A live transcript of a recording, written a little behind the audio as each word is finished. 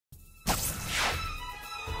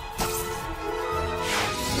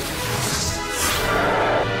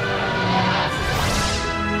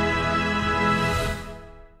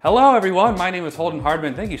Hello everyone, my name is Holden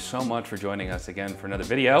Hardman. Thank you so much for joining us again for another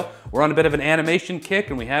video. We're on a bit of an animation kick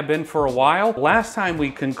and we have been for a while. Last time we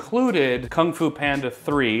concluded Kung Fu Panda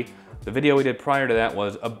 3. The video we did prior to that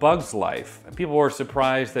was A Bug's Life. And people were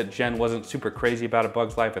surprised that Jen wasn't super crazy about A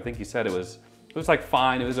Bug's Life. I think he said it was like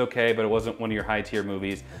fine, it was okay, but it wasn't one of your high tier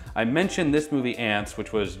movies. I mentioned this movie Antz,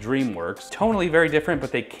 which was DreamWorks. Tonally very different,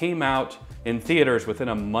 but they came out in theaters within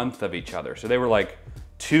a month of each other. So they were like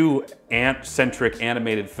two ant-centric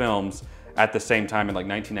animated films at the same time in like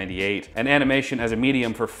 1998. And animation as a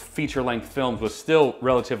medium for feature-length films was still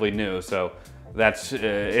relatively new, so that's an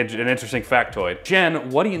interesting factoid.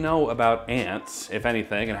 Jen, what do you know about Antz, if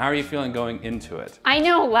anything, and how are you feeling going into it? I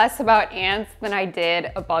know less about Antz than I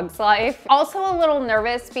did A Bug's Life. Also a little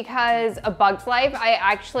nervous because A Bug's Life I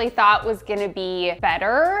actually thought was gonna be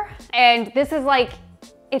better. And this is like,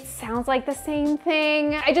 it sounds like the same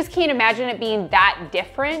thing. I just can't imagine it being that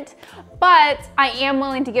different, but I am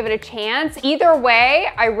willing to give it a chance. Either way,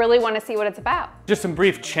 I really want to see what it's about. Just some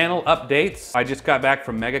brief channel updates. I just got back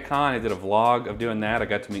from MegaCon. I did a vlog of doing that. I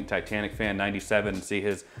got to meet Titanic fan 97 and see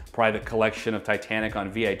his private collection of Titanic on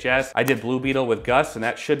VHS. I did Blue Beetle with Gus, and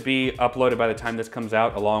that should be uploaded by the time this comes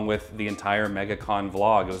out, along with the entire MegaCon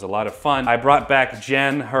vlog. It was a lot of fun. I brought back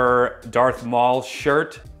Jen her Darth Maul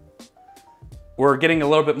shirt. We're getting a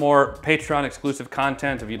little bit more Patreon exclusive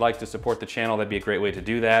content. If you'd like to support the channel, that'd be a great way to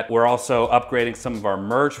do that. We're also upgrading some of our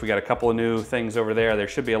merch. We got a couple of new things over there. There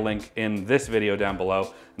should be a link in this video down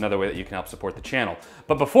below, another way that you can help support the channel.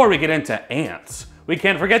 But before we get into Antz, we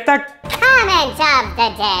can't forget the comment of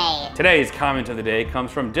the day. Today's comment of the day comes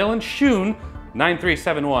from Dylan Shoon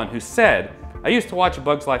 9371, who said, I used to watch A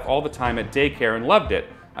Bug's Life all the time at daycare and loved it.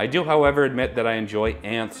 I do, however, admit that I enjoy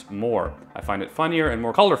Antz more. I find it funnier and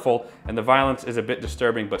more colorful, and the violence is a bit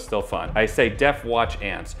disturbing, but still fun. I say def watch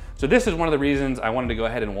Antz. So this is one of the reasons I wanted to go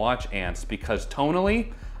ahead and watch Antz, because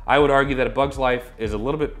tonally, I would argue that A Bug's Life is a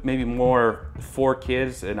little bit maybe more for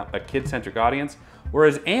kids and a kid-centric audience,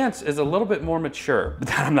 whereas Antz is a little bit more mature.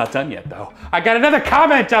 But I'm not done yet, though. I got another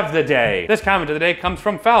comment of the day. This comment of the day comes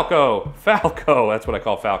from Falco. Falco, that's what I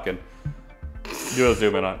call Falcon. Do a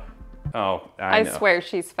zoom in on. Oh, I know. Swear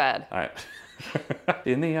she's fed.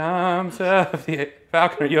 In the arms of the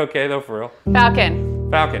Falcon. Are you okay though, for real?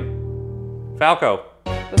 Falcon. Falcon. Falco.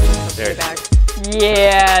 There.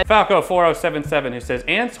 Yeah. Falco 4077, who says,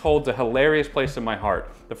 Antz holds a hilarious place in my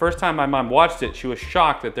heart. The first time my mom watched it, she was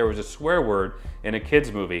shocked that there was a swear word in a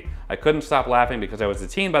kid's movie. I couldn't stop laughing because I was a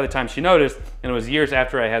teen by the time she noticed, and it was years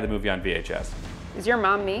after I had the movie on VHS. Is your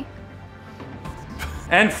mom me?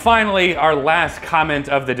 And finally, our last comment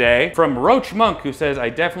of the day from Roach Monk, who says, I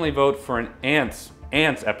definitely vote for an Antz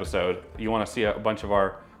episode. You want to see a bunch of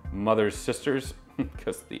our mother's sisters?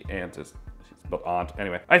 Because the aunt is, she's spelled aunt.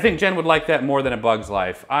 Anyway, I think Jen would like that more than A Bug's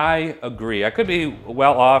Life. I agree. I could be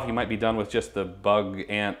well off. You might be done with just the bug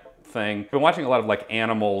ant thing. I've been watching a lot of like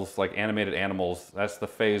animals, like animated animals. That's the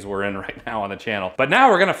phase we're in right now on the channel. But now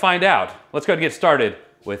we're gonna find out. Let's go and get started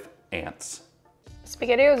with Antz.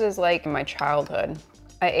 SpaghettiOs is like my childhood.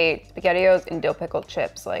 I ate SpaghettiOs and dill pickle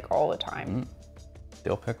chips like all the time.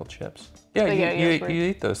 Dill pickle chips? Yeah, you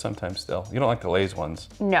eat those sometimes still. You don't like the Lay's ones.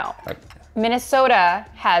 No. Minnesota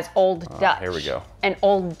has Old Dutch. Here we go. And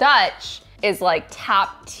Old Dutch is like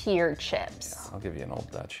top tier chips. Yeah, I'll give you an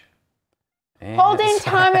Old Dutch. And Holden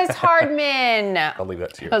Thomas Hardman. I'll leave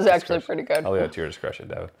that to your discretion. That was actually pretty good. I'll leave that to your discretion,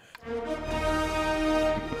 Devin.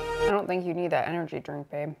 I don't think you need that energy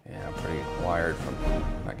drink, babe. Yeah, I'm pretty wired from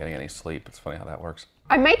not getting any sleep. It's funny how that works.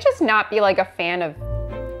 I might just not be like a fan of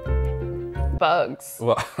bugs.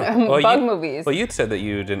 Well, bug movies. Well, you'd said that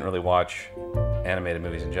you didn't really watch animated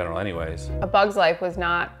movies in general anyways. A Bug's Life was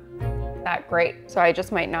not that great, so I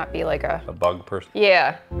just might not be like a bug person?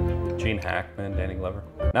 Yeah. Gene Hackman, Danny Glover.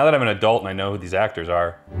 Now that I'm an adult and I know who these actors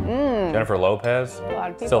are, Jennifer Lopez, a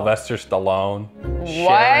lot of people. Sylvester Stallone,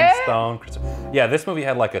 Sharon Stone. Yeah, this movie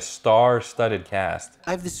had like a star-studded cast.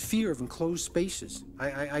 I have this fear of enclosed spaces.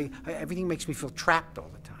 Everything makes me feel trapped all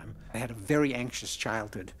the time. I had a very anxious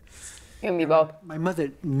childhood. You and me both. My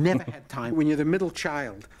mother never had time. When you're the middle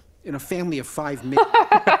child in a family of 5 men,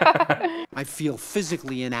 I feel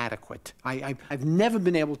physically inadequate. I've never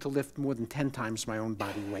been able to lift more than 10 times my own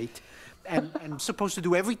body weight. And I'm supposed to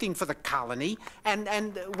do everything for the colony.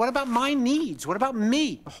 And what about my needs? What about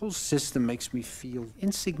me? The whole system makes me feel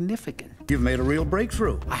insignificant. You've made a real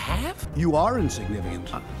breakthrough. I have? You are insignificant.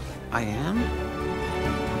 I am?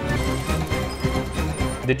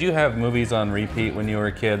 Did you have movies on repeat when you were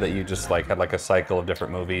a kid that you just like had like a cycle of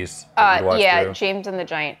different movies? Yeah, through? James and the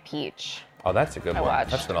Giant Peach. Oh, that's a good one.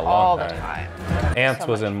 That's been a long all time. the time. Antz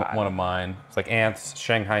was in one of mine. It's like Antz,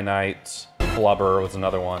 Shanghai Nights. Flubber was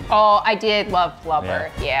another one. Oh, I did love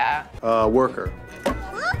Flubber, yeah. Worker.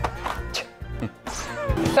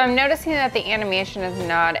 So I'm noticing that the animation is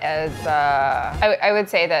not as, I would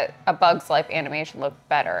say that a Bug's Life animation looked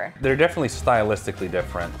better. They're definitely stylistically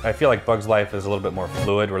different. I feel like Bug's Life is a little bit more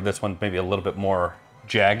fluid, where this one maybe a little bit more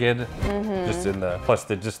jagged. Just in the, plus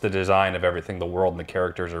just the design of everything, the world and the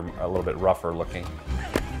characters are a little bit rougher looking.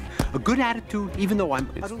 A good attitude, even though I'm...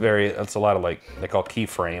 It's a lot of like, they call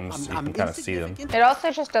keyframes, you can kind of see them. It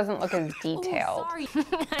also just doesn't look as detailed. Sorry,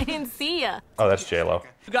 I didn't see ya. Oh, that's J-Lo.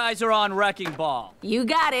 You guys are on Wrecking Ball. You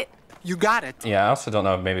got it. You got it. Yeah, I also don't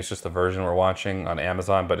know if maybe it's just the version we're watching on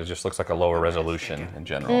Amazon, but it just looks like a lower resolution in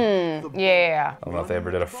general. Yeah. I don't know if they ever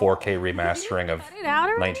did a 4K remastering of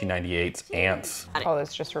 1998's Antz. Oh,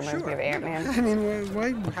 this just reminds me of Ant-Man. I mean,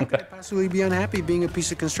 why? How could I possibly be unhappy being a piece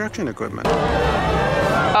of construction equipment?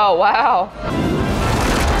 Oh, wow.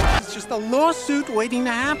 It's just a lawsuit waiting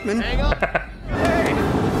to happen. Hang on.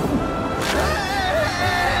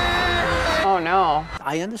 Oh, no.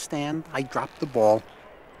 I understand. I dropped the ball.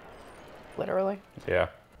 Literally. Yeah.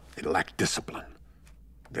 They lack discipline.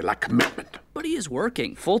 They lack commitment. But he is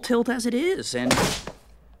working, full tilt as it is, and...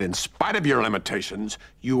 In spite of your limitations,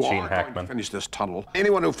 you are going to finish this tunnel.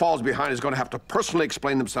 Anyone who falls behind is going to have to personally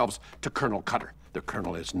explain themselves to Colonel Cutter. The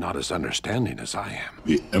Colonel is not as understanding as I am.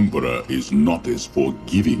 The Emperor is not as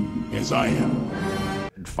forgiving as I am.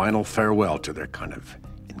 And final farewell to their kind of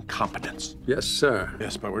incompetence. Yes, sir.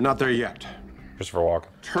 Yes, but we're not there yet. Christopher Walken.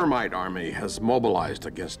 Termite army has mobilized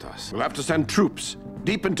against us. We'll have to send troops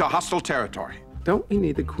deep into hostile territory. Don't we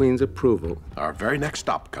need the Queen's approval? Our very next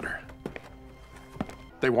stop, Cutter.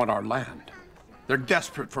 They want our land. They're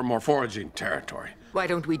desperate for more foraging territory. Why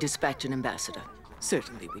don't we dispatch an ambassador?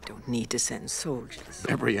 Certainly we don't need to send soldiers.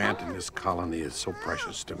 Every ant in this colony is so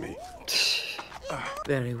precious to me.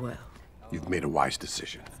 Very well. You've made a wise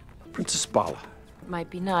decision. Princess Bala.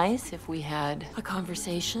 Might be nice if we had a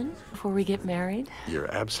conversation before we get married.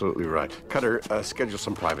 You're absolutely right. Cutter, schedule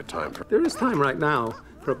some private time. There is time right now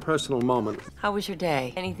for a personal moment. How was your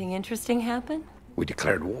day? Anything interesting happen? We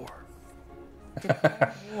declared war.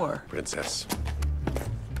 War. Princess.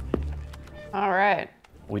 All right.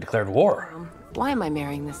 We declared war. Why am I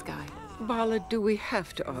marrying this guy? Bala, do we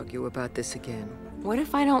have to argue about this again? What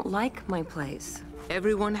if I don't like my place?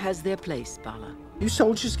 Everyone has their place, Bala. You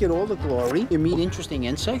soldiers get all the glory. You meet interesting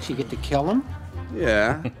insects. You get to kill them.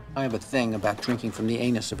 Yeah. I have a thing about drinking from the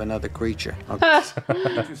anus of another creature.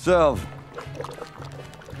 Yourself.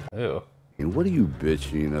 Ew. And what are you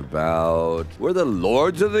bitching about? We're the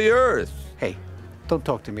lords of the earth. Hey, don't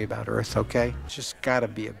talk to me about Earth, okay? It's just gotta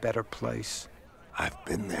be a better place. I've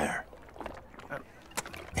been there.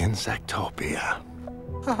 Insectopia.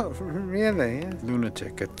 Oh, really?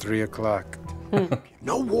 Lunatic at 3 o'clock.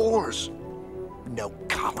 No wars. No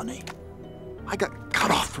colony. I got cut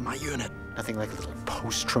off from my unit. Nothing like a little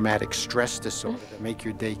post-traumatic stress disorder to make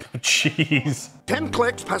your day. Jeez. 10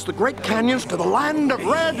 clicks past the Great Canyons to the land of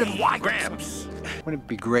red and white. Gramps. Wouldn't it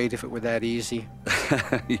be great if it were that easy?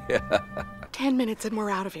 Yeah. 10 minutes and we're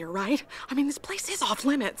out of here, right? I mean, this place is off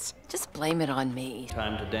limits. Just blame it on me.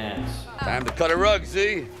 Time to dance. Time to cut a rug,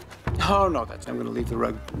 see? Oh, no, that's... I'm gonna leave the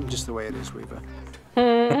rug just the way it is, Weaver.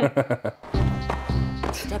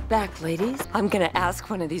 Step back, ladies. I'm gonna ask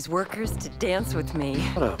one of these workers to dance with me.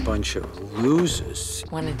 What a bunch of losers.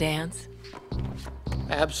 Wanna dance?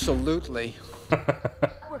 Absolutely.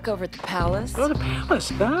 Work over at the palace. Go to the palace,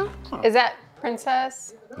 huh? Is that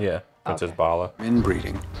Princess? Yeah, Princess Bala.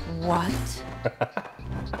 Inbreeding. What?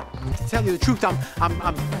 To tell you the truth,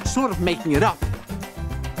 I'm sort of making it up.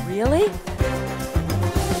 Really?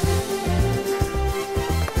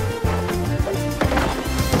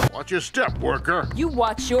 Watch your step, worker. You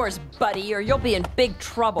watch yours, buddy, or you'll be in big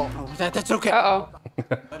trouble. Oh, that's okay. Uh-oh.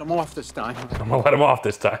 Let him off this time. I'm gonna let him off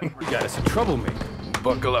this time. You got us in trouble, man.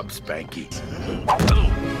 Buckle up, Spanky.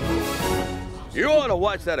 You ought to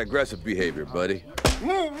watch that aggressive behavior, buddy.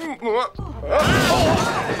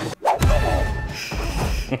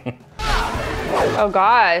 Oh,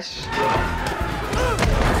 gosh.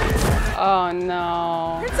 Oh,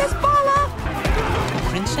 no. Princess Bala!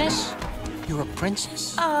 Princess? You're a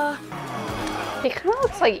princess? He kind of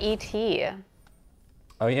looks like E.T.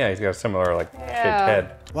 Oh yeah, he's got a similar like shaped Yeah.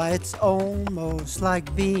 head. Why, it's almost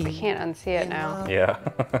like being... I can't unsee it now. Yeah.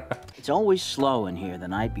 It's always slow in here the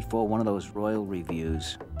night before one of those royal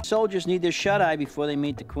reviews. Soldiers need their shut-eye before they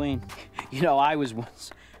meet the queen. You know, I was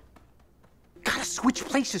once... Gotta switch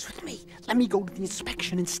places with me. Let me go to the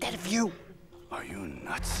inspection instead of you. Are you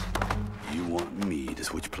nuts? You want me to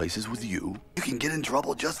switch places with you? You can get in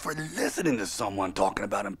trouble just for listening to someone talking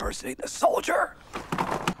about impersonating a soldier.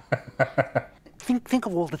 Think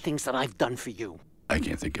of all the things that I've done for you. I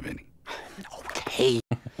can't think of any. Okay.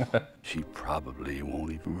 She probably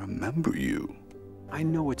won't even remember you. I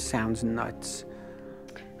know it sounds nuts.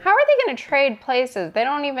 How are they gonna trade places? They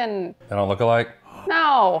don't even... They don't look alike?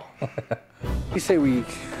 No. You say we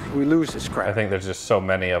lose this crap. I think there's just so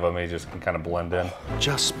many of them, you just can kind of blend in.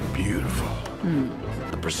 Just beautiful.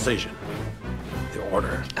 The precision, the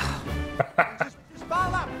order.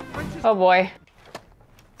 Oh boy.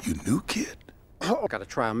 You new kid? Oh, got a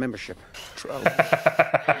trial membership. Trial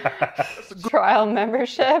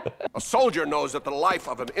membership? A soldier knows that the life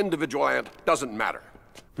of an individual ant doesn't matter.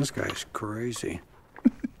 This guy's crazy.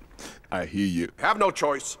 I hear you. Have no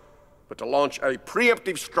choice but to launch a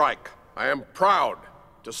preemptive strike. I am proud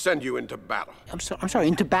to send you into battle. I'm sorry,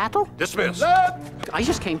 into battle? Dismissed. I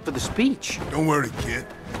just came for the speech. Don't worry, kid.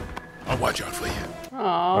 I'll watch out for you.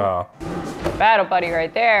 Oh. Battle buddy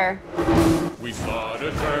right there. We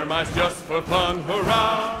slaughtered termites just for fun,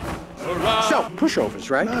 hurrah, hurrah. So,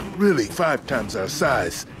 pushovers, right? Not really. 5 times our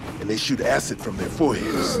size, and they shoot acid from their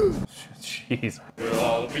foreheads. Jeez. We'll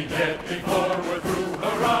all be dead before we're through,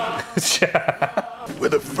 hurrah. We're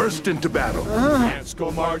the first into battle. Ants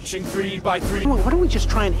go marching 3 by 3. Why don't we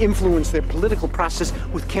just try and influence their political process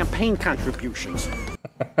with campaign contributions?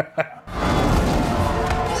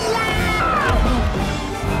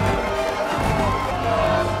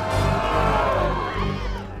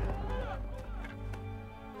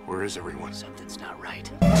 Where is everyone? Something's not right.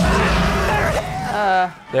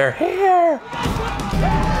 They're here!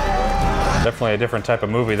 Definitely a different type of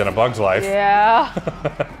movie than A Bug's Life. Yeah.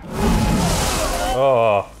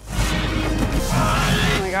 Oh.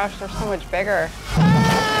 Oh my gosh, they're so much bigger.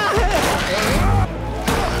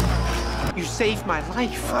 You saved my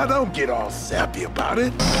life. I don't get all sappy about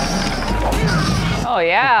it. Oh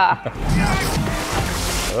yeah.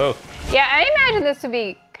 Oh. Yeah, I imagine this would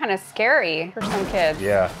be kind of scary for some kids.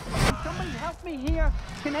 Yeah. Somebody help me here.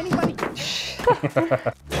 Can anybody?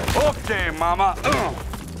 Okay, mama.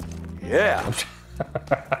 Yeah.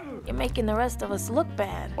 You're making the rest of us look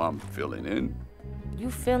bad. I'm filling in. You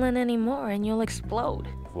fill in any more and you'll explode.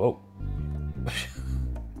 Whoa.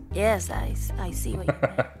 Yes, I see what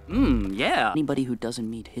you mean. Yeah. Anybody who doesn't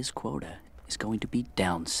meet his quota is going to be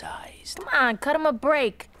downsized. Come on, cut him a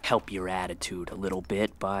break. Help your attitude a little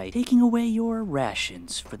bit by taking away your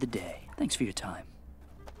rations for the day. Thanks for your time.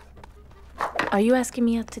 Are you asking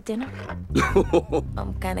me out to dinner?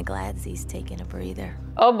 I'm kind of glad Z's taking a breather.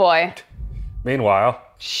 Oh boy. Meanwhile.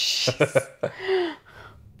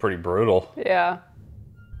 Pretty brutal. Yeah.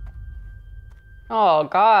 Oh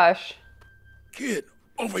gosh. Kid,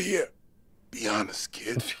 over here. Be honest,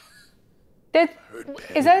 kid.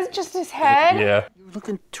 Is that just his head? Yeah. You're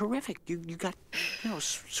looking terrific. You got,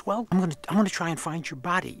 swell. I'm gonna try and find your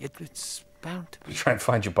body. It's bound to be. You try and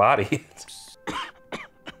find your body.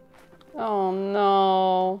 Oh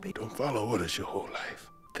no. They don't follow orders your whole life.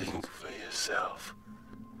 Think for yourself.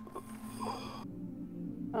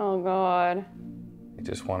 Oh God. He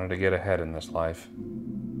just wanted to get ahead in this life.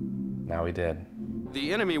 Now he did.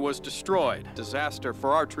 The enemy was destroyed. Disaster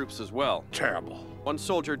for our troops as well. Terrible. One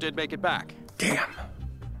soldier did make it back. Damn.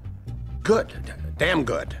 Good. Damn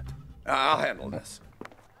good. I'll handle this.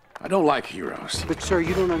 I don't like heroes. But sir,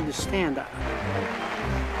 you don't understand.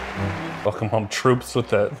 Welcome home troops with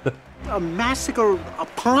that. A massacre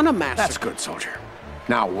upon a massacre. That's good, soldier.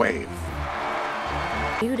 Now wave.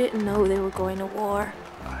 You didn't know they were going to war.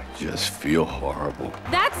 I just feel horrible.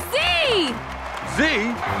 That's Z! Z?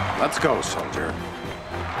 Let's go, soldier.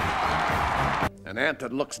 An ant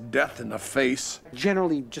that looks death in the face.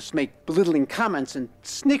 Generally just make belittling comments and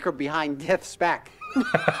snicker behind death's back.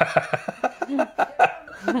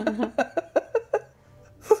 The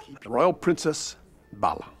Royal Princess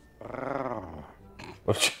Bala.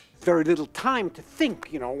 Very little time to think,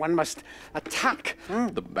 one must attack.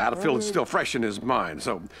 The battlefield is still fresh in his mind,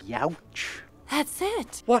 so... Youch. That's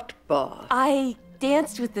it. What bar? I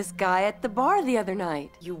danced with this guy at the bar the other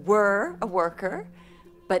night. You were a worker,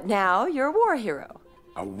 but now you're a war hero.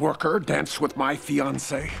 A worker danced with my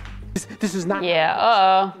fiancé? This is not...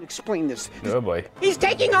 Yeah, Explain this. Oh boy. He's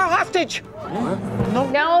taking our hostage! What?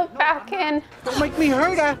 No, back in. Don't make me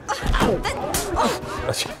hurt her.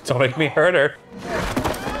 Don't make me hurt her.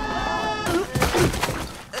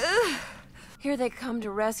 Here they come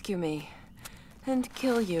to rescue me and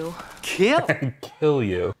kill you. Kill? Kill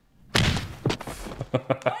you.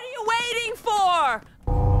 What are you waiting for?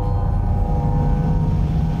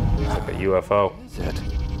 It's like a UFO.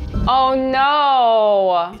 Oh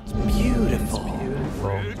no. Beautiful.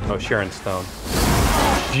 Oh, Sharon Stone.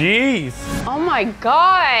 Jeez. Oh my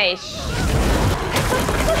gosh.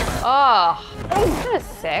 Oh, kind of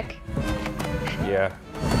sick. Yeah.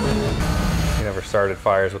 You never started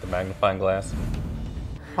fires with a magnifying glass?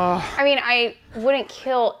 I mean, I wouldn't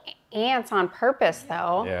kill ants on purpose,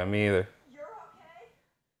 though. Yeah, me either.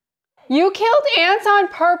 You killed ants on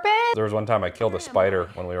purpose? There was one time I killed a spider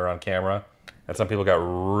when we were on camera, and some people got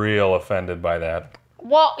real offended by that.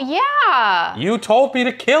 Well, yeah. You told me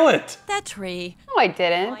to kill it! That tree. No, I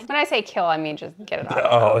didn't. When I say kill, I mean just get it out.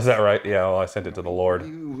 Oh, is that right? Yeah, well, I sent it to the Lord.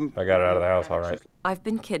 I got it out of the house, all right. I've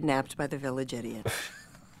been kidnapped by the village idiot.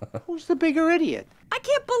 Who's the bigger idiot? I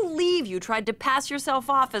can't believe you tried to pass yourself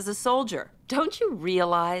off as a soldier. Don't you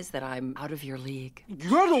realize that I'm out of your league?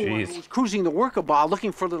 You're the one who was cruising the worker bar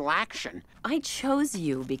looking for a little action. I chose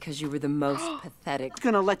you because you were the most pathetic. I'm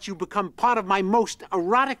gonna let you become part of my most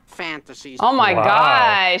erotic fantasies. Oh my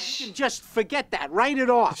gosh. You can just forget that. Write it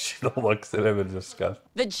off. She looks at him in disgust.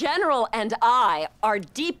 The general and I are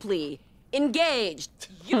deeply engaged.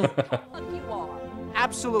 You know what you are.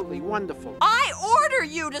 Absolutely wonderful. I order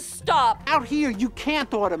you to stop. Out here, you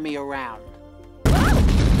can't order me around.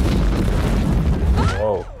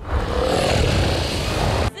 Whoa.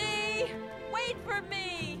 Z, wait for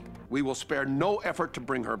me. We will spare no effort to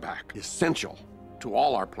bring her back. Essential to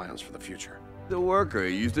all our plans for the future. The worker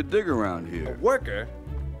used to dig around here. A worker?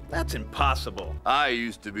 That's impossible. I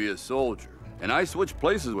used to be a soldier, and I switched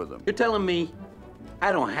places with him. You're telling me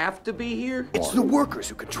I don't have to be here? It's the workers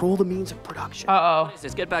who control the means of production. Uh-oh.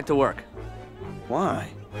 Let's get back to work. Why?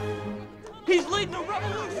 He's leading the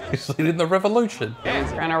revolution. He's leading the revolution.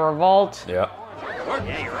 He's gonna revolt. Yeah.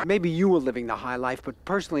 Maybe you were living the high life, but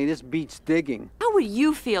personally, this beats digging. How would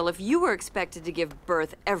you feel if you were expected to give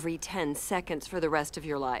birth every 10 seconds for the rest of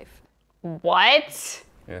your life? What?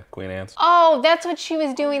 Yeah, Queen Antz. Oh, that's what she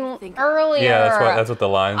was doing earlier. Yeah, that's what the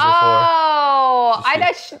lines are Oh, I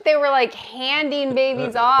thought they were like handing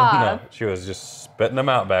babies off. No, she was just spitting them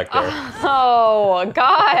out back there. Oh,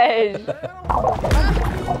 gosh.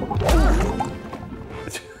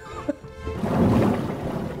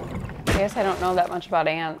 I guess I don't know that much about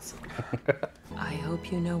ants. I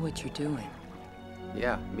hope you know what you're doing.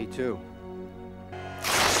 Yeah, me too.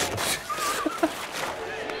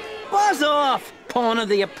 Buzz off, pawn of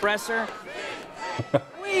the oppressor.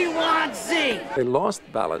 We want Z. They lost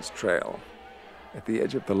Ballard's trail at the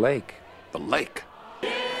edge of the lake. The lake?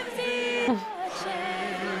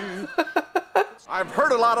 I've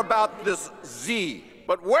heard a lot about this Z,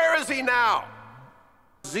 but where is he now?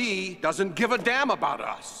 Z doesn't give a damn about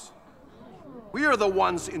us. We are the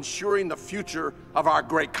ones ensuring the future of our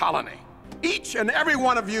great colony. Each and every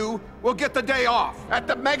one of you will get the day off at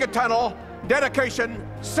the megatunnel dedication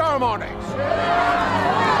ceremony.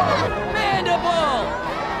 Mandible!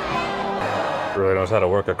 Really knows how to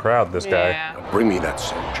work a crowd, this guy. Bring me that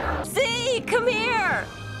soldier. Z, come here!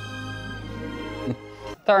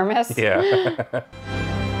 Thermos. Yeah.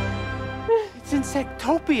 It's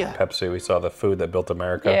Insectopia. Pepsi, we saw the food that built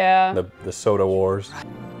America. Yeah. The soda wars.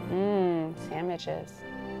 Mmm, sandwiches.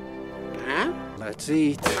 Huh? Let's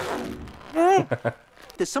eat.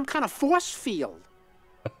 There's some kind of force field.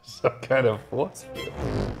 Some kind of what?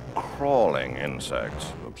 Crawling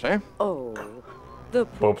insects. Oopsie. Oh, the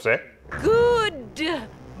Oopsie. Good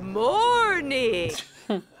morning.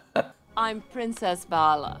 I'm Princess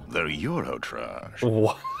Bala. The Eurotrash.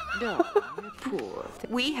 What? No, you're poor.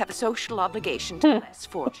 We have a social obligation to the less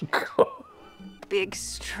fortunate. Big,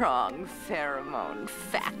 strong pheromone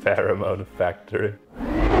factory. Pheromone factory.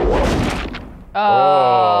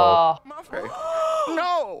 Oh. Muffy.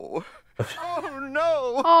 No. Oh,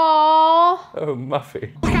 no. Aww. Oh,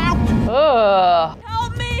 Muffy. Ugh.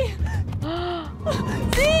 Help me!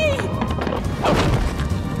 Z!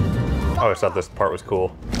 I always thought this part was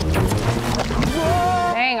cool.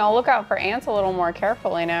 Dang, I'll look out for ants a little more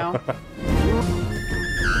carefully now.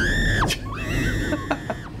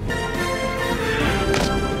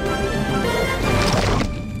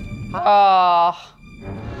 Oh.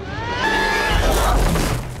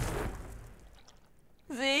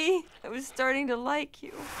 Z, I was starting to like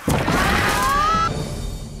you.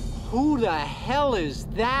 Who the hell is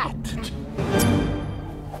that?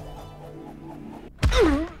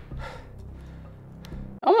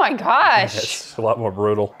 Oh my gosh. It's a lot more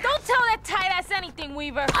brutal. Don't tell that tight ass anything,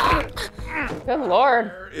 Weaver. Good lord.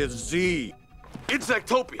 Where is Z?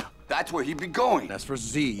 Insectopia. That's where he'd be going. As for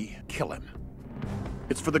Z, kill him.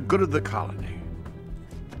 It's for the good of the colony.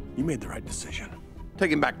 You made the right decision.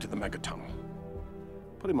 Take him back to the megatunnel.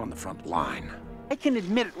 Put him on the front line. I can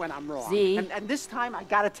admit it when I'm wrong. Z? And this time, I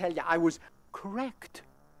gotta tell you, I was correct.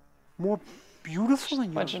 More beautiful than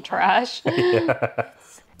you. Bunch of trash. Yeah.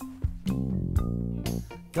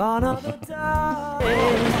 Gone are the days.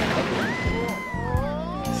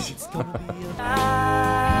 It's gonna be a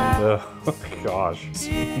Oh, gosh.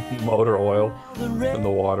 Motor oil in the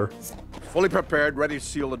water. Fully prepared, ready to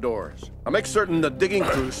seal the doors. Now make certain the digging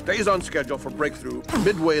crew stays on schedule for breakthrough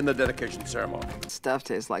midway in the dedication ceremony. Stuff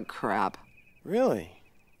tastes like crap. Really?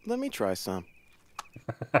 Let me try some.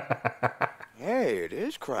 Hey, it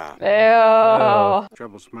is crap. Ew.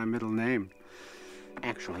 Trouble's my middle name.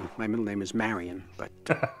 Actually, my middle name is Marion, but...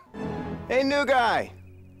 Hey, new guy.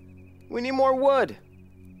 We need more wood.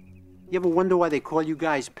 You ever wonder why they call you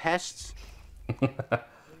guys pests?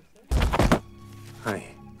 Hi.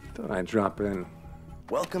 Thought I'd drop in.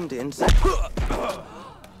 Welcome to Insect.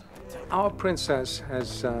 Our princess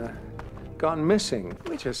has gone missing.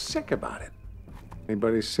 We're just sick about it.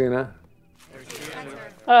 Anybody seen her?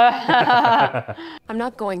 I'm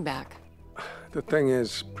not going back. The thing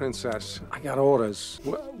is, princess, I got orders.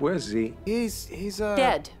 Where's Z? He's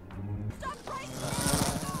Dead.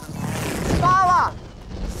 Bala!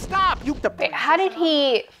 Stop! You Wait, how did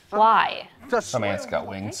he fly? Some ants got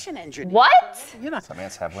wings. What? Some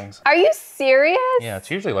ants have wings. Are you serious? Yeah,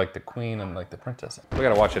 it's usually like the queen and like the princess. We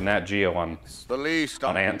gotta watch a Nat Geo on The least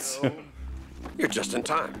on ants. You're just in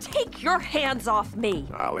time. Take your hands off me.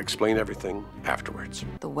 I'll explain everything afterwards.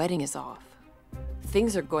 The wedding is off.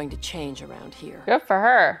 Things are going to change around here. Good for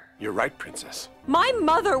her. You're right, princess. My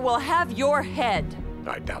mother will have your head.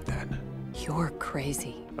 I doubt that. You're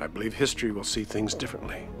crazy. I believe history will see things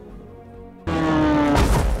differently.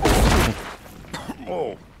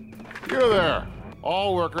 Oh, you're there.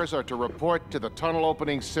 All workers are to report to the tunnel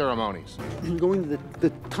opening ceremonies. Going to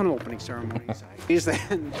the tunnel opening ceremonies. Here's the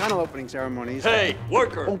tunnel opening ceremonies. Hey,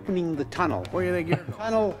 worker! Opening the tunnel. What do you think you're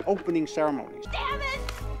tunnel opening ceremonies. Damn it!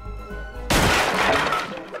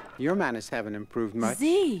 Your manners haven't improved much.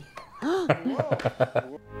 Z!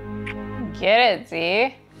 Get it, Z.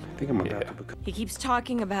 I think I'm about to become... He keeps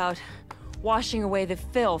talking about washing away the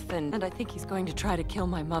filth, and I think he's going to try to kill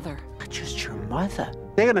my mother. Not just your mother.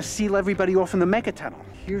 They're gonna seal everybody off in the mega tunnel.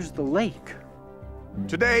 Here's the lake.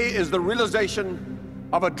 Today is the realization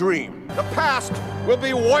of a dream. The past will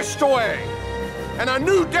be washed away, and a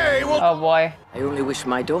new day will... Oh boy. I only wish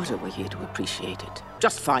my daughter were here to appreciate it.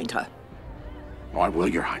 Just find her. Oh, I will,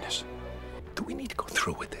 Your Highness. Do we need to go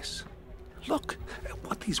through with this? Look at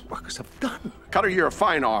what these workers have done. Cutter, you're a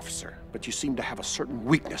fine officer, but you seem to have a certain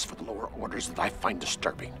weakness for the lower orders that I find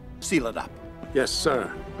disturbing. Seal it up. Yes,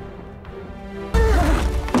 sir.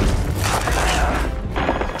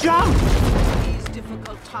 Jump! These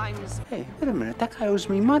difficult times. Hey, wait a minute. That guy owes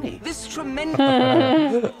me money. This tremendous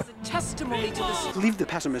is a testimony to this. Leave the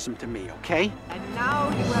pessimism to me, okay? And now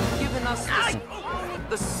you have given us this.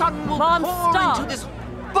 The sun will Mom, pour stop. into this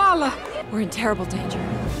bala. We're in terrible danger.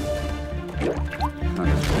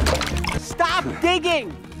 Stop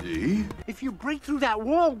digging! See? If you break through that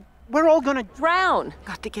wall, we're all gonna Drown!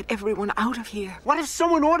 Got to get everyone out of here. What if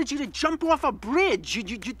someone ordered you to jump off a bridge?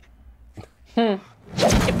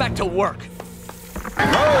 Get back to work.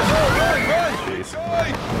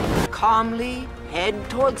 Calmly head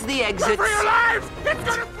towards the exits. For your lives! It's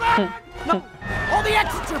gonna fly! No! All the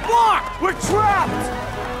exits are blocked! We're trapped!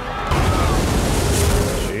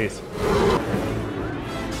 Jeez.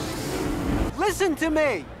 Listen to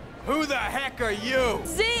me! Who the heck are you?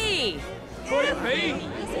 Z! Me?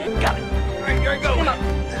 Got it. All right, here I go.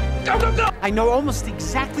 Go, go, go! I know almost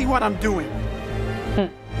exactly what I'm doing.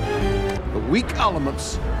 The weak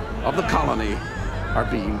elements of the colony are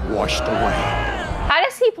being washed away. How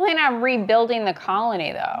does he plan on rebuilding the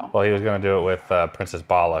colony, though? Well, he was gonna do it with Princess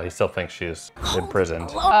Bala. He still thinks she's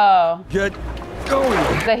imprisoned. Oh. Get going!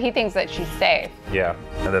 That he thinks that she's safe. Yeah,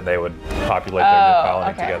 and then they would populate their new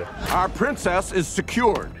colony okay. together. Our princess is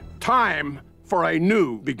secured. Time for a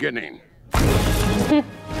new beginning.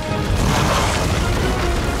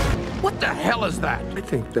 What the hell is that? I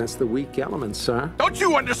think that's the weak element, sir. Don't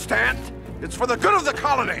you understand? It's for the good of the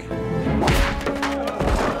colony.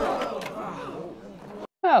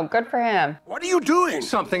 Oh, good for him. What are you doing?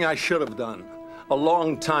 Something I should have done a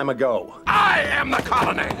long time ago. I am the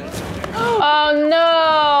colony. Oh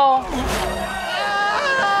no!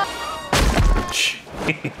 Jeez.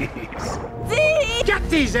 Get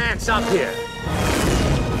these ants up here!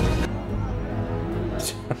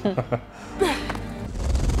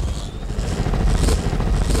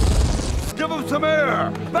 Give him some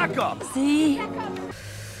air! Back up! Z!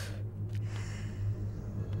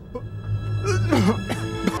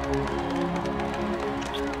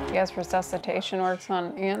 Yes, resuscitation works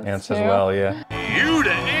on ants. Ants too. as well, yeah. You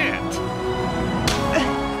the ant!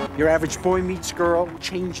 Your average boy meets girl,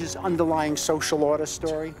 changes underlying social order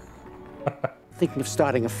story. Thinking of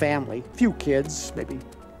starting a family, few kids, maybe $1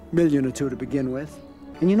 million or $2 to begin with.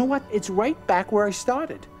 And you know what? It's right back where I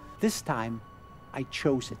started. This time, I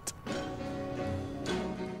chose it.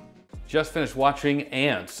 Just finished watching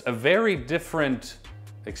Antz, a very different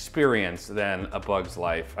experience than A Bug's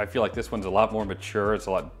Life. I feel like this one's a lot more mature, it's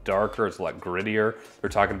a lot darker, it's a lot grittier.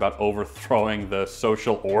 They're talking about overthrowing the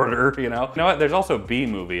social order, you know? You know what, there's also B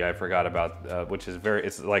Movie I forgot about, which is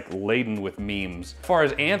it's like laden with memes. As far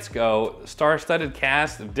as Antz go, star-studded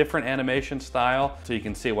cast, different animation style, so you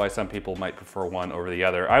can see why some people might prefer one over the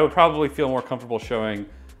other. I would probably feel more comfortable showing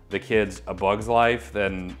the kids A Bug's Life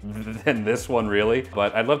than this one, really.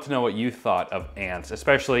 But I'd love to know what you thought of Antz,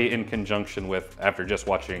 especially in conjunction with after just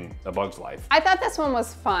watching A Bug's Life. I thought this one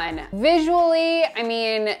was fun. Visually, I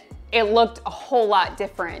mean, it looked a whole lot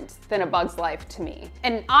different than A Bug's Life to me.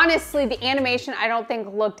 And honestly, the animation I don't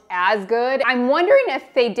think looked as good. I'm wondering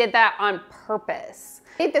if they did that on purpose.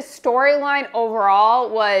 I think the storyline overall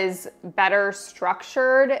was better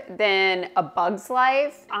structured than A Bug's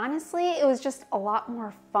Life. Honestly, it was just a lot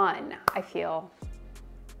more fun, I feel.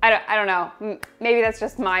 I don't know, maybe that's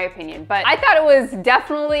just my opinion, but I thought it was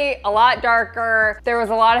definitely a lot darker. There was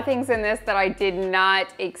a lot of things in this that I did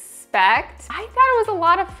not expect. I thought it was a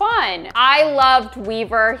lot of fun. I loved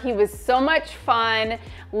Weaver, he was so much fun.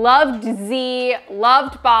 Loved Z,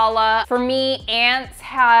 loved Bala. For me, Antz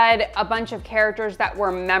had a bunch of characters that were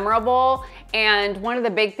memorable, and one of the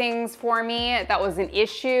big things for me that was an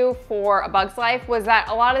issue for A Bug's Life was that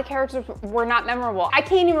a lot of the characters were not memorable. I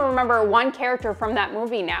can't even remember one character from that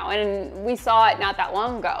movie now, and we saw it not that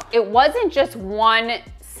long ago. It wasn't just one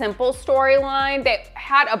simple storyline. They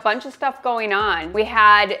had a bunch of stuff going on. We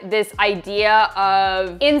had this idea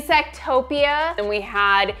of Insectopia, and we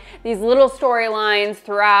had these little storylines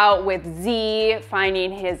throughout with Z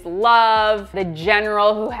finding his love, the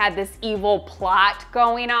general who had this evil plot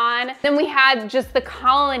going on. Then we had just the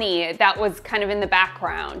colony that was kind of in the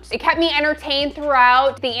background. It kept me entertained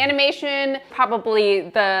throughout. The animation, probably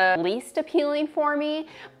the least appealing for me,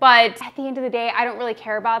 but at the end of the day, I don't really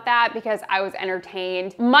care about that because I was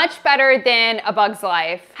entertained. Much better than A Bug's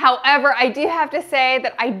Life. However, I do have to say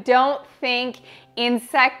that I don't think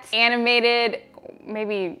insect animated,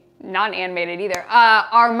 maybe non-animated either,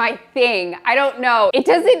 are my thing. I don't know. It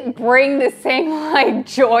doesn't bring the same like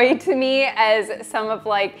joy to me as some of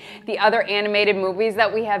like the other animated movies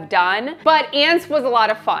that we have done, but Antz was a lot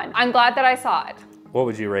of fun. I'm glad that I saw it. What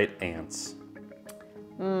would you rate Antz?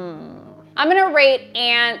 I'm gonna rate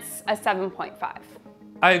Antz a 7.5.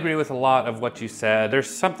 I agree with a lot of what you said. There's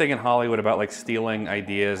something in Hollywood about like stealing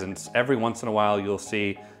ideas, and every once in a while you'll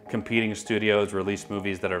see competing studios release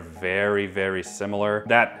movies that are very, very similar.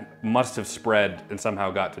 That must have spread and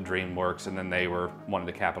somehow got to DreamWorks, and then they wanted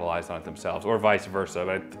to capitalize on it themselves, or vice versa.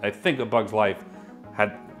 But I think A Bug's Life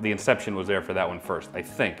had, the inception was there for that one first, I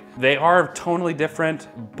think. They are tonally different,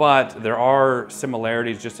 but there are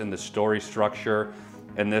similarities just in the story structure.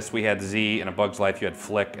 In this, we had Z, in A Bug's Life, you had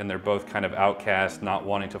Flick, and they're both kind of outcast, not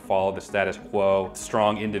wanting to follow the status quo,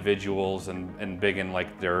 strong individuals and big in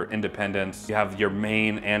like their independence. You have your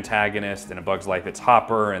main antagonist. In A Bug's Life, it's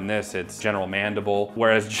Hopper. In this, it's General Mandible.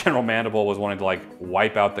 Whereas General Mandible was wanting to like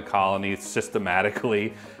wipe out the colony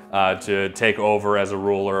systematically to take over as a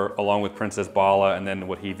ruler, along with Princess Bala, and then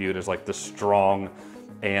what he viewed as like the strong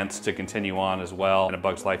ants to continue on as well. In A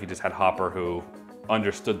Bug's Life, he just had Hopper, who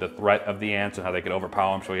understood the threat of the ants and how they could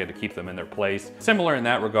overpower them, so he had to keep them in their place. Similar in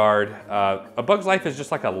that regard. A Bug's Life is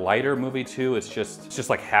just like a lighter movie too. It's just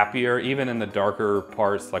like happier, even in the darker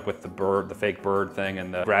parts, like with the bird, the fake bird thing,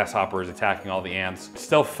 and the grasshoppers attacking all the ants. It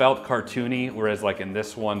still felt cartoony, whereas like in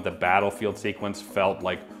this one, the battlefield sequence felt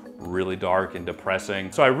like really dark and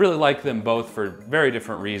depressing. So I really like them both for very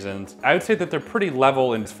different reasons. I would say that they're pretty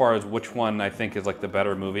level in as far as which one I think is like the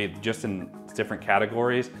better movie, just in different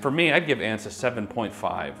categories. For me, I'd give Antz a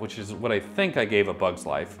 7.5, which is what I think I gave A Bug's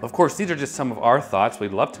Life. Of course, these are just some of our thoughts.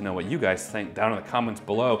 We'd love to know what you guys think down in the comments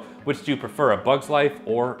below. Which do you prefer, A Bug's Life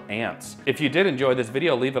or Antz? If you did enjoy this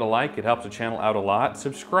video, leave it a like. It helps the channel out a lot.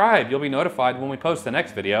 Subscribe, you'll be notified when we post the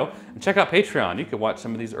next video. And check out Patreon. You can watch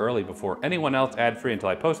some of these early before anyone else, ad-free until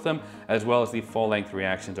I post them, as well as the full-length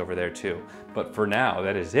reactions over there too. But for now,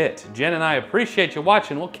 that is it. Jen and I appreciate you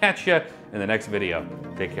watching. We'll catch you in the next video.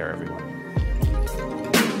 Take care, everyone.